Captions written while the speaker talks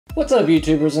What's up,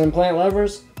 YouTubers and plant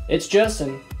lovers? It's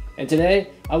Justin, and today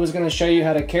I was going to show you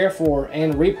how to care for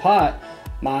and repot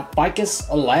my Ficus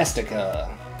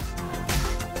elastica.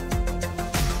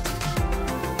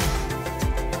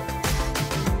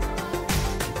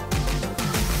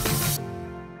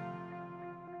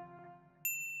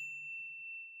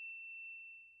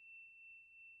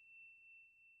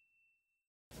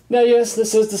 Now yes,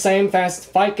 this is the same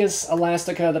Ficus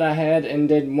elastica that I had and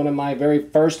did one of my very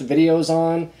first videos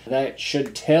on. That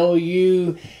should tell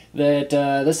you that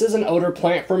this is an older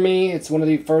plant for me. It's one of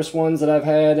the first ones that I've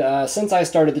had since I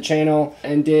started the channel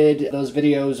and did those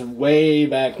videos way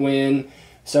back when.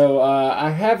 So I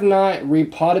have not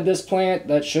repotted this plant.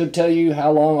 That should tell you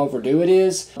how long overdue it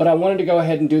is, but I wanted to go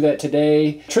ahead and do that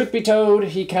today. Truth be told,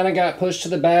 he kind of got pushed to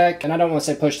the back, and I don't want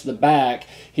to say pushed to the back.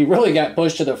 He really got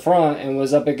pushed to the front and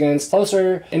was up against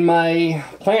closer in my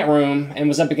plant room and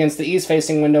was up against the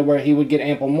east-facing window where he would get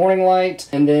ample morning light.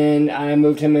 And then I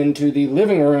moved him into the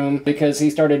living room because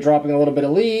he started dropping a little bit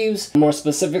of leaves, more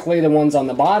specifically the ones on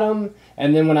the bottom.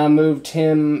 And then when I moved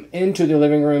him into the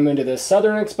living room into the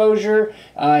southern exposure,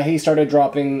 he started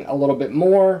dropping a little bit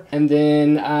more. And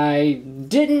then I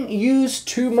didn't use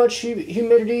too much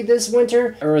humidity this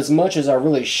winter, or as much as I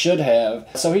really should have.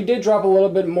 So he did drop a little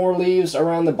bit more leaves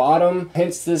around the bottom,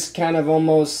 hence this kind of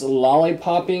almost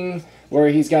lollipopping where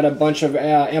he's got a bunch of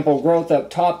ample growth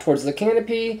up top towards the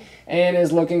canopy and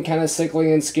is looking kind of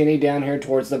sickly and skinny down here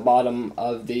towards the bottom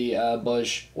of the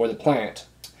bush or the plant.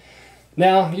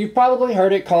 Now, you've probably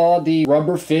heard it called the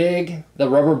rubber fig, the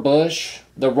rubber bush,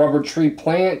 the rubber tree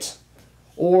plant,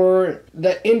 or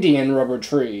the Indian rubber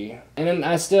tree. And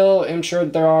I still am sure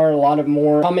that there are a lot of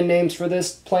more common names for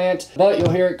this plant, but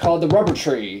you'll hear it called the rubber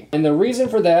tree. And the reason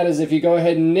for that is if you go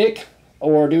ahead and nick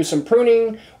or do some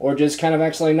pruning or just kind of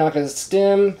actually knock a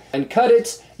stem and cut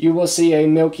it, you will see a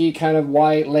milky kind of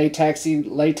white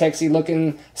latexy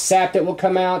looking sap that will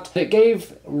come out that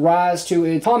gave rise to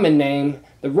its common name,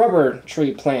 the rubber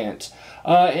tree plant.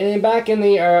 And back in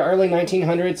the early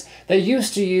 1900s, they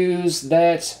used to use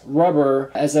that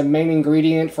rubber as a main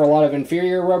ingredient for a lot of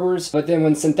inferior rubbers, but then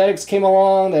when synthetics came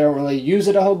along, they don't really use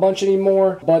it a whole bunch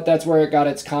anymore, but that's where it got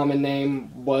its common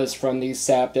name, was from the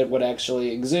sap that would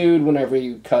actually exude whenever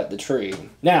you cut the tree.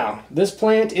 Now, this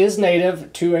plant is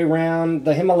native to around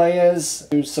the Himalayas,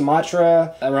 to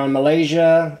Sumatra, around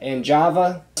Malaysia, and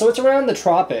Java. So it's around the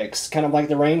tropics, kind of like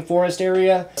the rainforest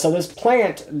area. So this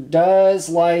plant does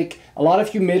like a lot of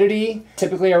humidity,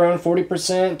 typically around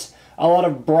 40%, a lot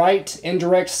of bright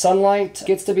indirect sunlight,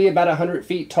 gets to be about 100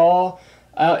 feet tall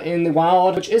out in the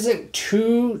wild, which isn't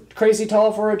too crazy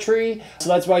tall for a tree, so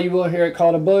that's why you will hear it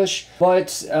called a bush,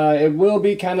 but it will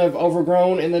be kind of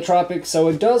overgrown in the tropics, so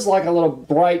it does like a little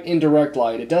bright indirect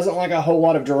light. It doesn't like a whole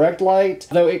lot of direct light,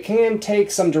 though it can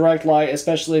take some direct light,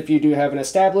 especially if you do have an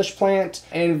established plant.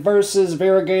 And versus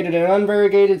variegated and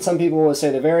unvariegated, some people will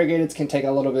say the variegateds can take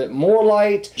a little bit more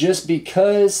light just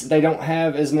because they don't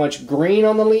have as much green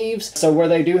on the leaves. So where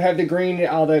they do have the green,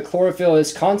 the chlorophyll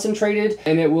is concentrated,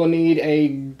 and it will need a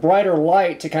brighter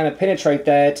light to kind of penetrate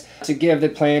that to give the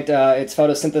plant its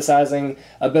photosynthesizing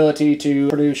ability to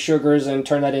produce sugars and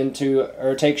turn that into,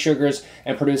 or take sugars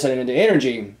and produce it into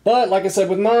energy. But like I said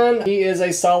with mine, he is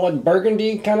a solid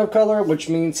burgundy kind of color, which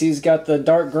means he's got the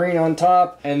dark green on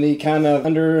top and the kind of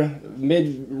under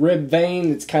mid-rib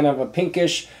vein, it's kind of a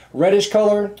pinkish reddish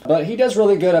color, but he does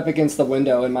really good up against the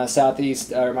window in my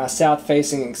southeast or my south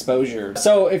facing exposure.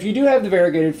 So if you do have the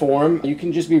variegated form, you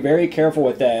can just be very careful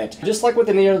with that. Just like with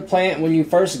any other plant, when you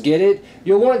first get it,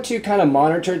 you'll want to kind of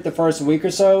monitor it the first week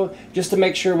or so just to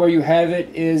make sure where you have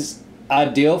it is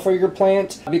ideal for your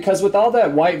plant, because with all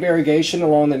that white variegation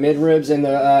along the midribs and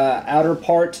the outer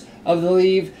part of the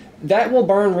leaf, that will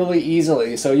burn really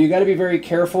easily. So you got to be very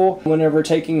careful whenever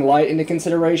taking light into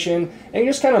consideration, and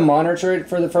just kind of monitor it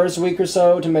for the first week or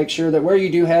so to make sure that where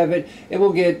you do have it, it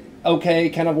will get okay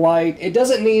kind of light. It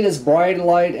doesn't need as bright a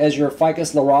light as your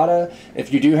Ficus lyrata.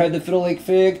 If you do have the fiddle leaf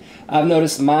fig, I've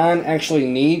noticed mine actually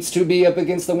needs to be up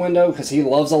against the window because he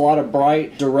loves a lot of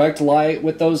bright direct light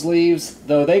with those leaves,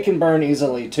 though they can burn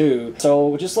easily too.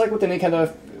 So just like with any kind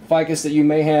of ficus that you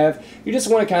may have, you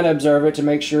just want to kind of observe it to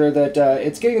make sure that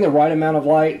it's getting the right amount of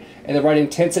light and the right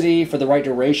intensity for the right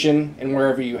duration and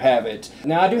wherever you have it.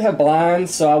 Now I do have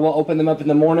blinds, so I will open them up in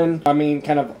the morning. I mean,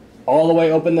 kind of all the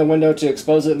way open the window to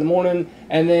expose it in the morning,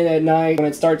 and then at night when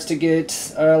it starts to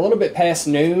get a little bit past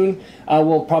noon, I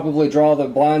will probably draw the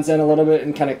blinds in a little bit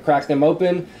and kind of crack them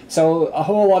open, so a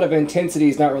whole lot of intensity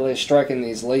is not really striking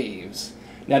these leaves.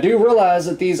 Now do realize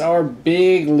that these are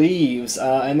big leaves,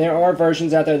 and there are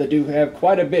versions out there that do have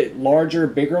quite a bit larger,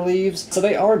 bigger leaves, so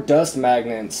they are dust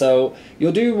magnets. So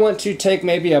you'll do want to take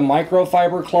maybe a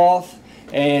microfiber cloth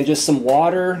and just some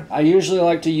water. I usually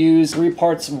like to use 3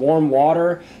 parts warm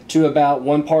water to about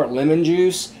 1 part lemon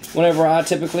juice whenever I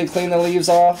typically clean the leaves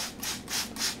off.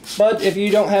 But if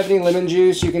you don't have any lemon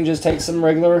juice, you can just take some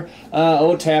regular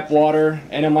old tap water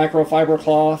and a microfiber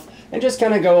cloth and just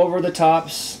kind of go over the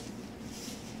tops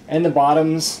and the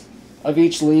bottoms of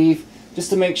each leaf just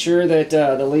to make sure that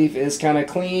the leaf is kind of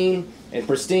clean and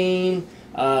pristine,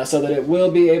 so that it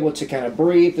will be able to kind of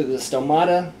breathe through the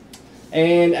stomata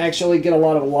and actually get a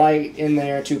lot of light in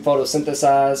there to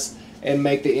photosynthesize and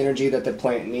make the energy that the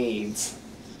plant needs.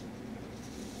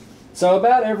 So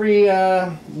about every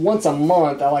once a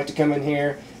month I like to come in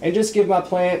here and just give my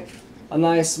plant a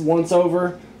nice once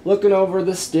over, looking over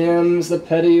the stems, the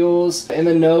petioles, and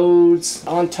the nodes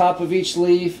on top of each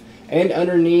leaf and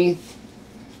underneath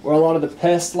where a lot of the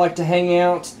pests like to hang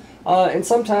out. And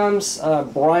sometimes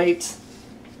bright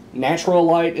natural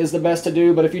light is the best to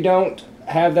do, but if you don't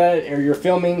have that, or you're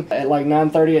filming at like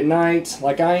 9:30 at night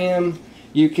like I am,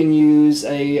 you can use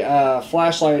a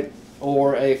flashlight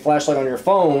or a flashlight on your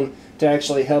phone to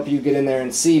actually help you get in there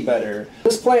and see better.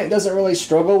 This plant doesn't really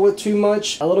struggle with too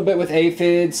much. A little bit with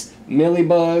aphids,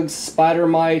 mealybugs, spider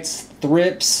mites,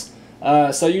 thrips.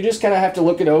 So you just kind of have to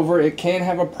look it over. It can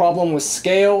have a problem with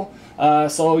scale.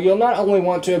 So you'll not only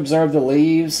want to observe the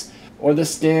leaves or the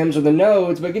stems or the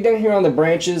nodes, but get down here on the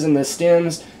branches and the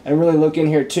stems and really look in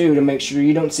here too to make sure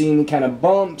you don't see any kind of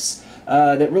bumps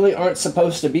that really aren't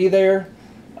supposed to be there.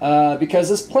 Because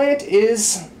this plant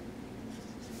is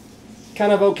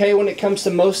kind of okay when it comes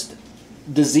to most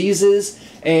diseases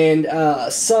and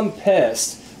some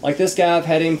pests. Like this guy, I've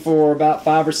had him for about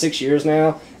 5 or 6 years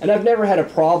now, and I've never had a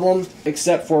problem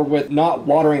except for with not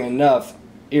watering enough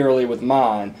eerily with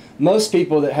mine. Most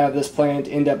people that have this plant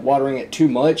end up watering it too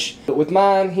much, but with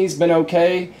mine he's been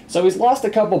okay. So he's lost a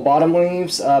couple bottom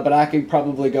leaves, but I could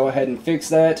probably go ahead and fix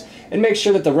that and make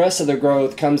sure that the rest of the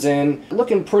growth comes in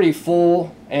looking pretty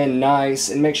full and nice,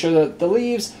 and make sure that the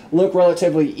leaves look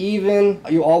relatively even.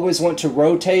 You always want to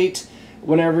rotate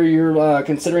whenever you're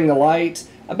considering the light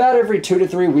about every 2 to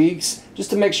 3 weeks, just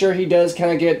to make sure he does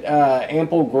kind of get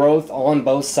ample growth on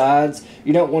both sides.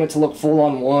 You don't want it to look full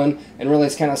on one and really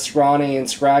it's kind of scrawny and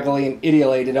scraggly and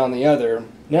etiolated on the other.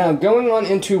 Now going on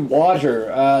into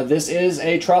water, this is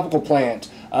a tropical plant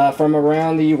from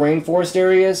around the rainforest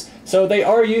areas, so they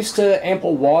are used to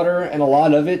ample water and a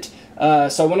lot of it.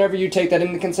 So whenever you take that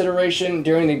into consideration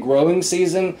during the growing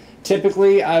season,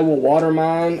 typically I will water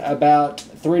mine about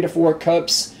 3 to 4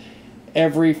 cups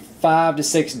every 5 to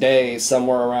 6 days,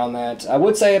 somewhere around that. I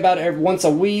would say about once a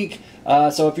week.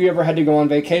 So if you ever had to go on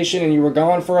vacation and you were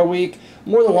gone for a week,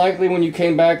 more than likely when you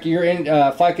came back, your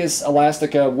Ficus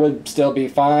elastica would still be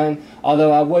fine.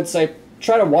 Although I would say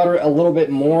try to water it a little bit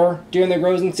more during the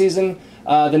growing season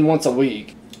than once a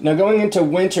week. Now going into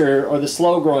winter or the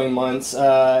slow growing months,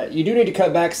 you do need to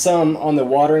cut back some on the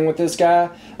watering with this guy.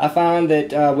 I find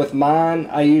that with mine,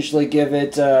 I usually give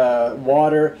it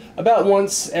water about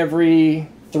once every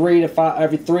 3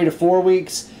 to 4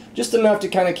 weeks, just enough to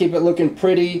kind of keep it looking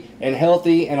pretty and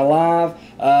healthy and alive.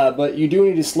 But you do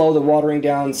need to slow the watering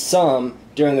down some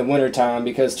during the winter time,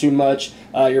 because too much,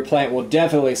 your plant will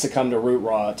definitely succumb to root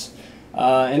rot.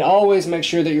 And always make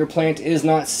sure that your plant is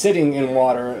not sitting in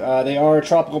water. They are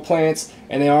tropical plants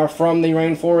and they are from the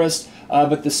rainforest,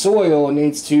 but the soil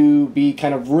needs to be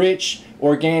kind of rich,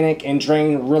 organic, and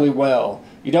drain really well.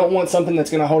 You don't want something that's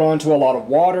going to hold on to a lot of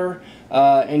water,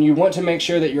 and you want to make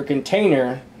sure that your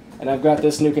container, and I've got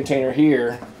this new container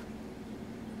here,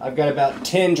 I've got about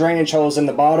 10 drainage holes in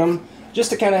the bottom, just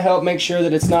to kind of help make sure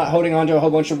that it's not holding on to a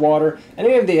whole bunch of water, and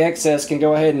any of the excess can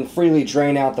go ahead and freely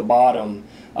drain out the bottom.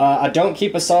 I don't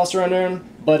keep a saucer under them,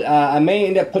 but I may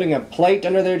end up putting a plate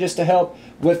under there just to help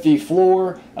with the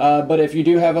floor. But if you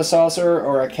do have a saucer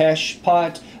or a cache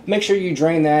pot, make sure you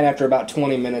drain that after about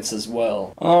 20 minutes as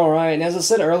well. Alright, and as I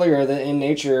said earlier, that in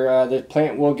nature the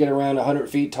plant will get around 100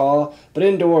 feet tall, but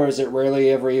indoors it rarely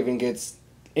ever even gets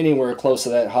anywhere close to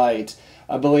that height.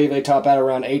 I believe they top out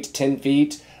around 8 to 10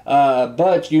 feet.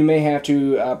 But you may have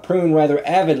to prune rather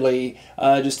avidly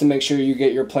just to make sure you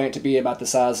get your plant to be about the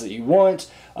size that you want.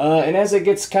 And as it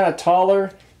gets kind of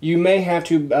taller, you may have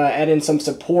to add in some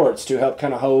supports to help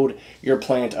kind of hold your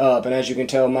plant up. And as you can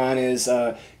tell, mine is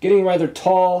getting rather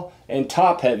tall and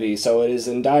top heavy, so it is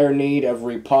in dire need of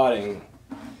repotting.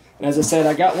 And as I said,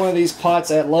 I got one of these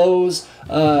pots at Lowe's.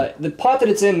 The pot that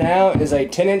it's in now is a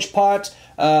 10-inch pot.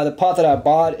 The pot that I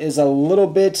bought is a little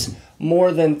bit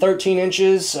more than 13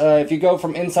 inches. If you go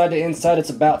from inside to inside, it's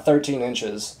about 13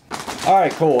 inches.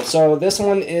 Alright, cool. So this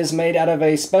one is made out of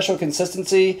a special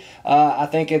consistency. I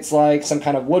think it's like some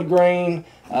kind of wood grain,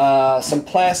 some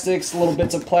plastics, little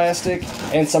bits of plastic,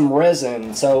 and some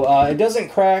resin. So it doesn't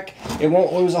crack, it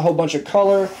won't lose a whole bunch of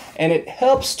color, and it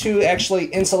helps to actually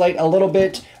insulate a little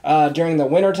bit during the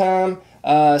winter time.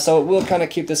 So it will kind of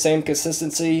keep the same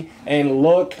consistency and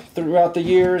look throughout the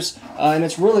years, and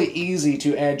it's really easy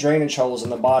to add drainage holes in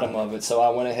the bottom of it. So I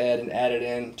went ahead and added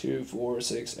in 2, 4,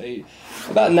 6, 8,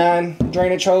 about 9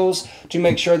 drainage holes to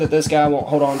make sure that this guy won't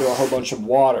hold on to a whole bunch of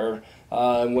water,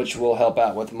 which will help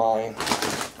out with my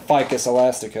Ficus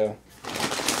elastica.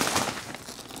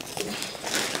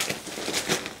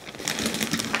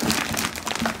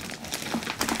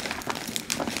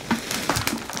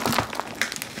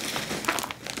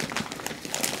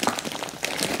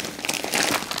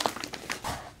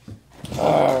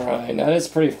 Alright, now it's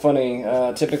pretty funny.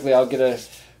 Typically I'll get a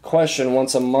question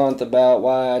once a month about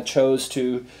why I chose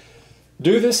to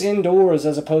do this indoors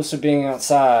as opposed to being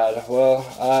outside. Well,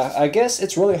 I guess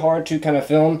it's really hard to kind of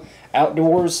film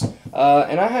outdoors,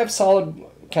 and I have solid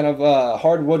kind of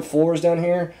hardwood floors down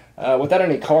here without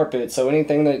any carpet, so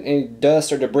any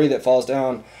dust or debris that falls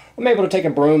down, I'm able to take a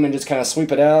broom and just kind of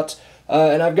sweep it out.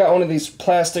 And I've got one of these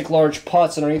plastic large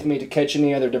pots underneath me to catch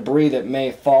any other debris that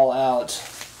may fall out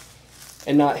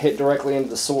and not hit directly into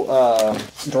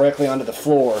the directly onto the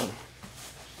floor.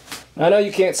 Now, I know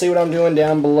you can't see what I'm doing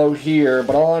down below here,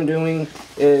 but all I'm doing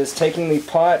is taking the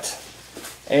pot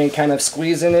and kind of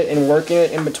squeezing it and working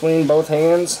it in between both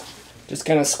hands. Just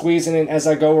kind of squeezing it as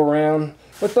I go around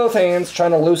with both hands,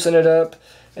 trying to loosen it up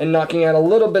and knocking out a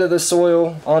little bit of the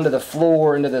soil onto the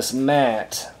floor, into this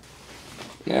mat.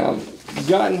 Now, I've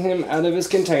gotten him out of his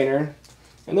container,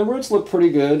 and the roots look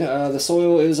pretty good. The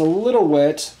soil is a little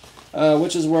wet,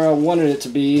 which is where I wanted it to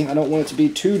be. I don't want it to be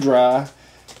too dry,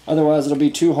 otherwise it'll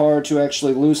be too hard to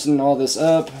actually loosen all this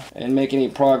up and make any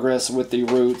progress with the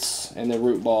roots and the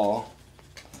root ball.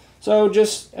 So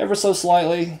just ever so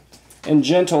slightly and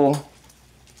gently,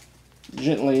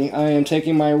 I am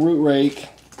taking my root rake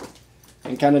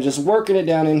and kind of just working it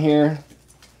down in here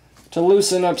to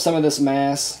loosen up some of this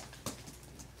mass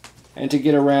and to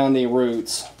get around the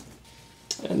roots.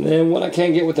 And then what I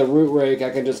can't get with the root rake,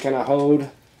 I can just kind of hold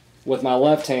with my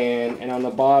left hand, and on the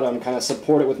bottom kind of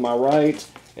support it with my right,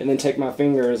 and then take my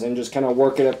fingers and just kind of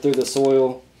work it up through the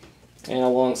soil and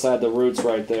alongside the roots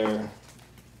right there.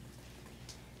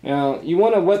 Now, you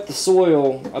want to wet the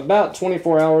soil about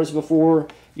 24 hours before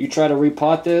you try to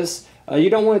repot this. You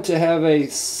don't want it to have a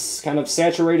kind of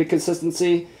saturated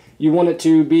consistency. You want it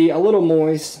to be a little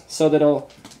moist so that it'll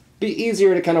be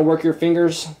easier to kind of work your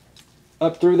fingers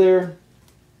up through there.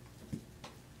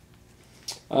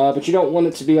 But you don't want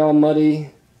it to be all muddy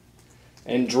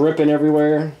and dripping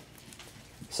everywhere.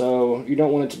 So you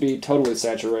don't want it to be totally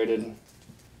saturated.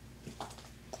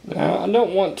 Now, I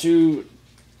don't want to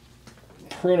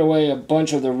prune away a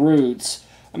bunch of the roots.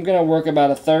 I'm going to work about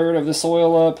 1/3 of the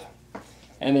soil up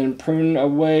and then prune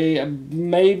away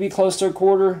maybe close to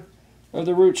 1/4 of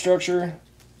the root structure.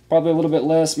 Probably a little bit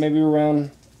less, maybe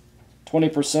around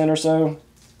 20% or so.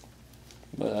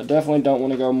 But I definitely don't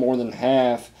want to go more than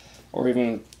half or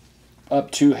even up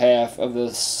to half of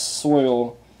the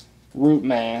soil root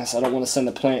mass. I don't want to send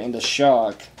the plant into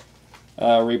shock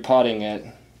repotting it.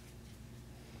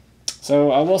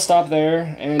 So I will stop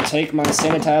there and take my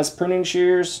sanitized pruning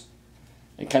shears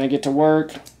and kind of get to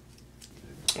work.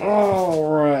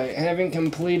 Alright, having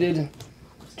completed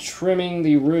trimming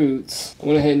the roots, I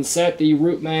went ahead and set the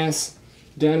root mass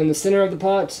down in the center of the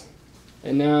pot,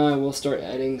 and now I will start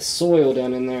adding soil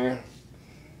down in there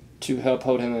to help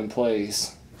hold him in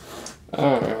place.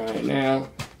 Alright, now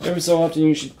every so often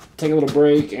you should take a little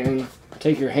break and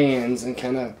take your hands and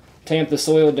kind of tamp the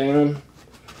soil down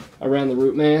around the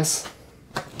root mass,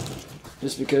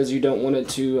 just because you don't want it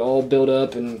to all build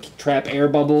up and trap air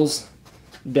bubbles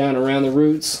down around the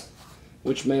roots,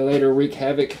 which may later wreak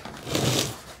havoc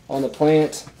on the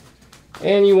plant.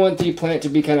 And you want the plant to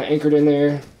be kind of anchored in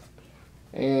there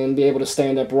and be able to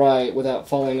stand upright without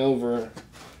falling over.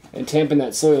 And tamping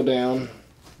that soil down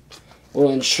will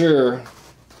ensure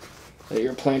that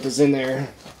your plant is in there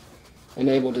and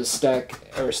able to stack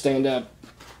or stand up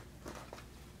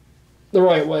the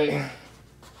right way.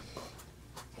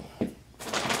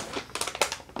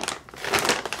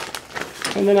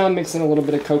 And then I'm mixing a little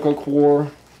bit of cocoa coir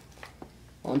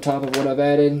on top of what I've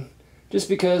added, just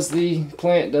because the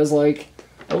plant does like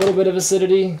a little bit of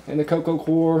acidity, and the cocoa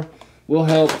coir will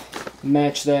help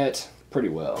match that pretty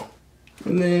well.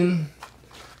 And then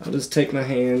I'll just take my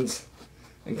hands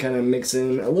and kind of mix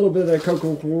in a little bit of that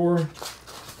cocoa coir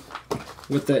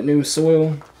with that new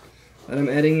soil that I'm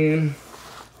adding in,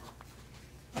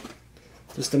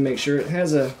 just to make sure it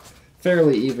has a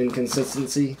fairly even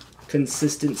consistency.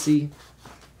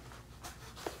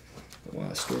 Wow,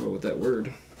 I struggle with that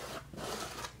word.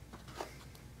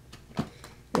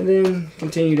 And then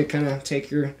continue to kind of take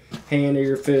your hand or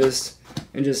your fist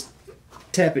and just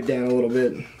tap it down a little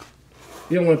bit.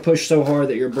 You don't want to push so hard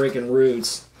that you're breaking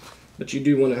roots, but you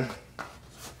do want to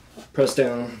press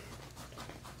down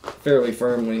fairly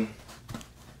firmly.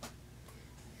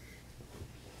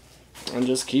 And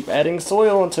just keep adding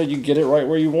soil until you get it right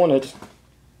where you want it.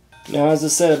 Now, as I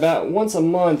said, about once a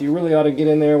month you really ought to get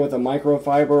in there with a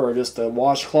microfiber or just a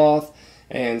washcloth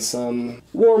and some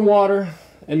warm water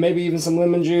and maybe even some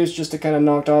lemon juice, just to kind of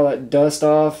knock all that dust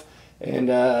off and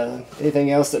anything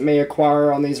else that may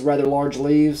acquire on these rather large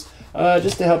leaves,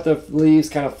 just to help the leaves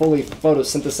kind of fully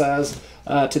photosynthesize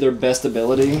to their best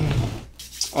ability.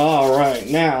 Alright,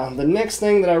 now the next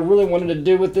thing that I really wanted to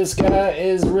do with this guy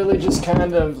is really just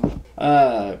kind of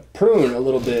prune a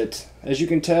little bit. As you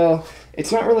can tell,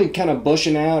 it's not really kind of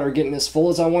bushing out or getting as full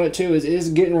as I want it to. It is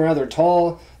getting rather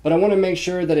tall, but I want to make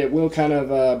sure that it will kind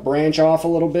of branch off a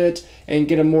little bit and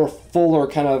get a more fuller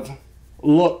kind of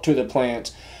look to the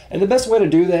plant. And the best way to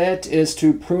do that is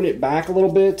to prune it back a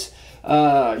little bit.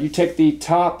 You take the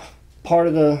top part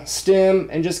of the stem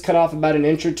and just cut off about 1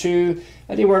 inch or 2,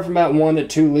 anywhere from about 1 to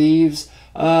 2 leaves.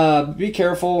 Be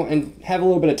careful and have a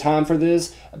little bit of time for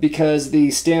this, because the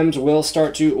stems will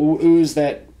start to ooze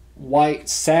that white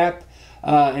sap,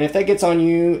 and if that gets on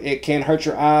you, it can hurt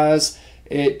your eyes,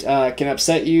 it can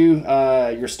upset you,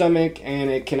 your stomach, and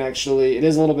it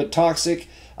is a little bit toxic,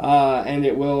 and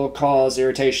it will cause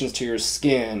irritations to your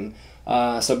skin.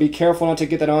 So be careful not to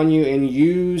get that on you, and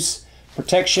use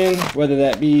protection, whether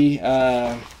that be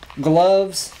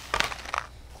gloves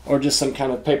or just some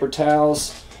kind of paper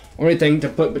towels or anything to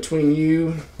put between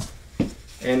you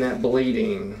and that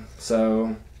bleeding.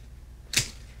 So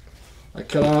I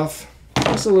cut off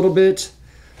just a little bit,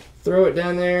 throw it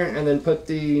down there, and then put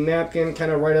the napkin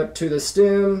kind of right up to the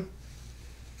stem,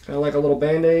 kind of like a little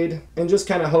band-aid, and just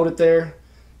kind of hold it there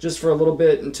just for a little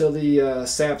bit until the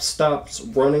sap stops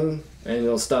running and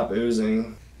it'll stop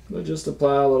oozing. But just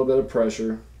apply a little bit of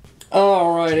pressure.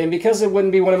 Alright, and because it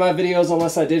wouldn't be one of my videos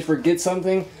unless I did forget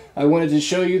something, I wanted to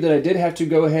show you that I did have to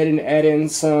go ahead and add in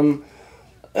some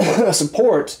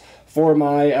support for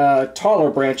my taller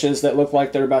branches that look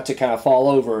like they're about to kind of fall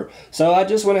over. So I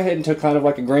just went ahead and took kind of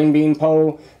like a green bean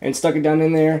pole and stuck it down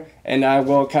in there, and I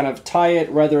will kind of tie it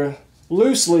rather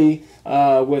loosely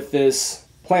with this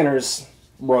planter's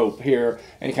rope here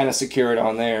and kind of secure it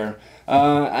on there.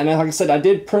 And like I said, I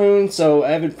did prune, so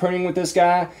avid pruning with this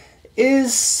guy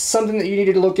is something that you need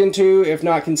to look into, if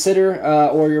not consider,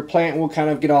 or your plant will kind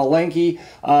of get all lanky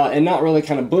and not really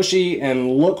kind of bushy and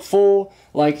look full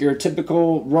like your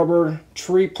typical rubber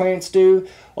tree plants do.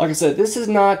 Like I said, this is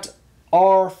not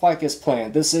our ficus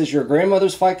plant. This is your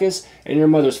grandmother's ficus and your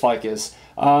mother's ficus.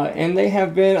 And they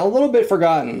have been a little bit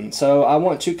forgotten. So I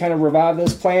want to kind of revive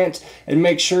this plant and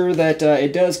make sure that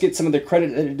it does get some of the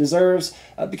credit that it deserves,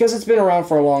 because it's been around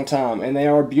for a long time and they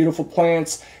are beautiful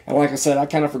plants. And like I said, I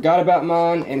kind of forgot about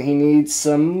mine, and he needs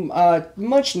some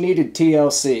much needed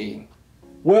TLC.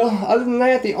 Well, other than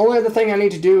that, the only other thing I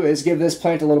need to do is give this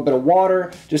plant a little bit of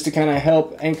water just to kind of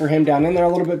help anchor him down in there a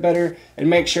little bit better, and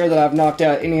make sure that I've knocked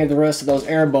out any of the rest of those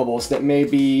air bubbles that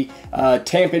maybe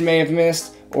Tampin may have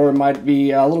missed, or it might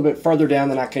be a little bit further down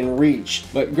than I can reach.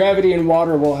 But gravity and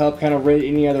water will help kind of rid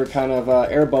any other kind of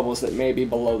air bubbles that may be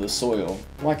below the soil.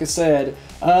 Like I said,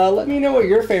 let me know what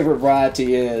your favorite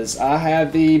variety is. I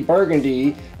have the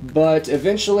burgundy, but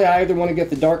eventually I either want to get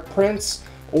the dark prince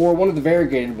or one of the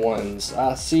variegated ones.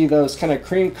 I see those kind of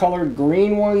cream colored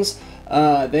green ones.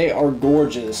 They are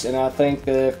gorgeous, and I think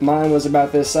that if mine was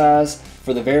about this size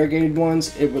for the variegated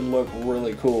ones, it would look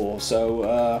really cool.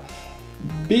 So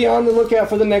be on the lookout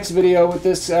for the next video with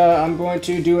this. I'm going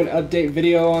to do an update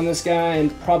video on this guy in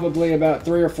probably about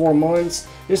 3 or 4 months,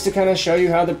 just to kind of show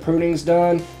you how the pruning's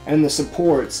done and the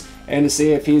supports, and to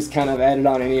see if he's kind of added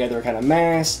on any other kind of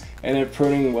mass and if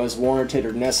pruning was warranted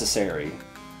or necessary.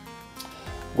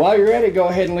 While you're at it, go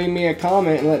ahead and leave me a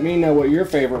comment and let me know what your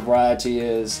favorite variety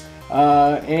is.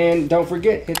 And don't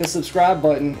forget, hit the subscribe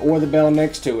button or the bell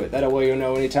next to it. That way you'll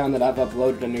know anytime that I've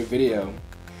uploaded a new video.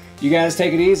 You guys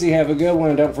take it easy, have a good one,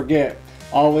 and don't forget,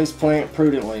 always plant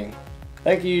prudently.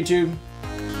 Thank you, YouTube.